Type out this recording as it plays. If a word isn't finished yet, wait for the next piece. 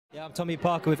Yeah, I'm Tommy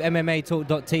Parker with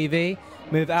MMAtalk.tv.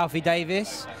 With Alfy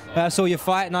Davis. I saw your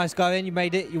fight, nice going, you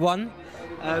made it, you won.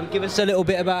 Give us a little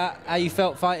bit about how you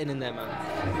felt fighting in there,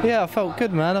 man. Yeah, I felt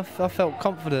good, man. I felt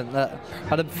confident. I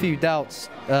had a few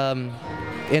doubts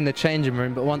in the changing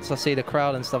room, but once I see the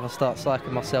crowd and stuff, I start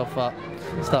psyching myself up,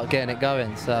 start getting it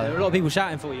going. So There were a lot of people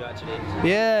shouting for you, actually.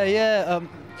 yeah.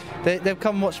 They've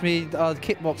come watch me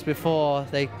kickbox before.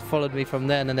 They followed me from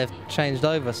then, and they've changed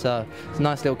over. So it's a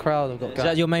nice little crowd I've got going. Is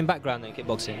that your main background then,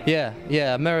 kickboxing? Yeah.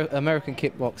 American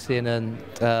kickboxing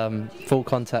and full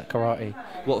contact karate.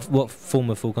 What form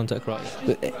of full contact karate?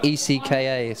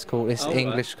 ECKA it's called. It's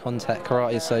English Contact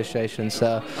Karate Association.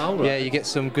 So yeah, you get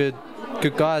some good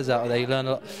guys out there. You learn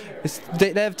a lot.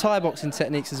 They have Thai boxing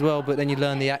techniques as well, but then you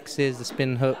learn the axes, the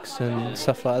spin hooks, and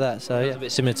stuff like that. So yeah, a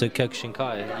bit similar to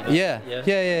Kyokushinkai.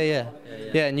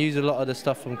 Yeah, and use a lot of the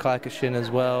stuff from Kyokushin as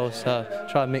well. So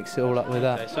try and mix it all up with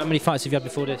that. Okay, so how many fights have you had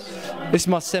before this? This is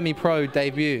my semi-pro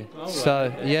debut.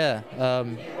 So yeah,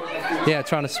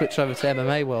 trying to switch over to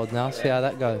MMA world now. See how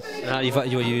that goes.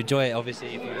 You enjoy it,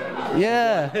 obviously.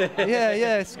 Yeah,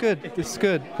 it's good. It's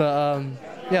good, but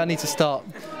yeah, I need to start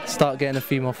getting a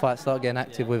few more fights, start getting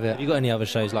active with it. Have you got any other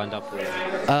shows lined up?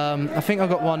 I think I've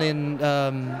got one in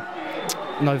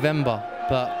November,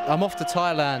 but I'm off to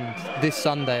Thailand this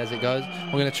Sunday as it goes.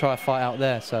 I'm going to try a fight out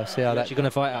there, so see how that. You're going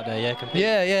to fight out there, yeah? Compete?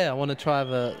 Yeah. I want to try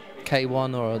a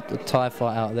K1 or a Thai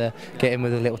fight out there. Get in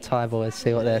with the little Thai boys,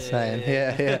 see what they're saying.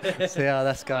 Yeah. See how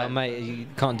that's going. Mate, you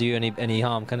can't do you any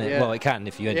harm, can it? Yeah. Well, it can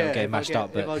if you end up getting mashed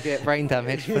up. But if I get brain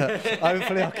damage, but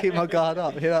hopefully I'll keep my guard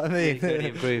up. You know what I mean? Really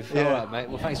improve. All right, mate.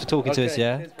 Well, thanks for talking to us.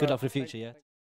 Yeah. Good luck for the future. Yeah.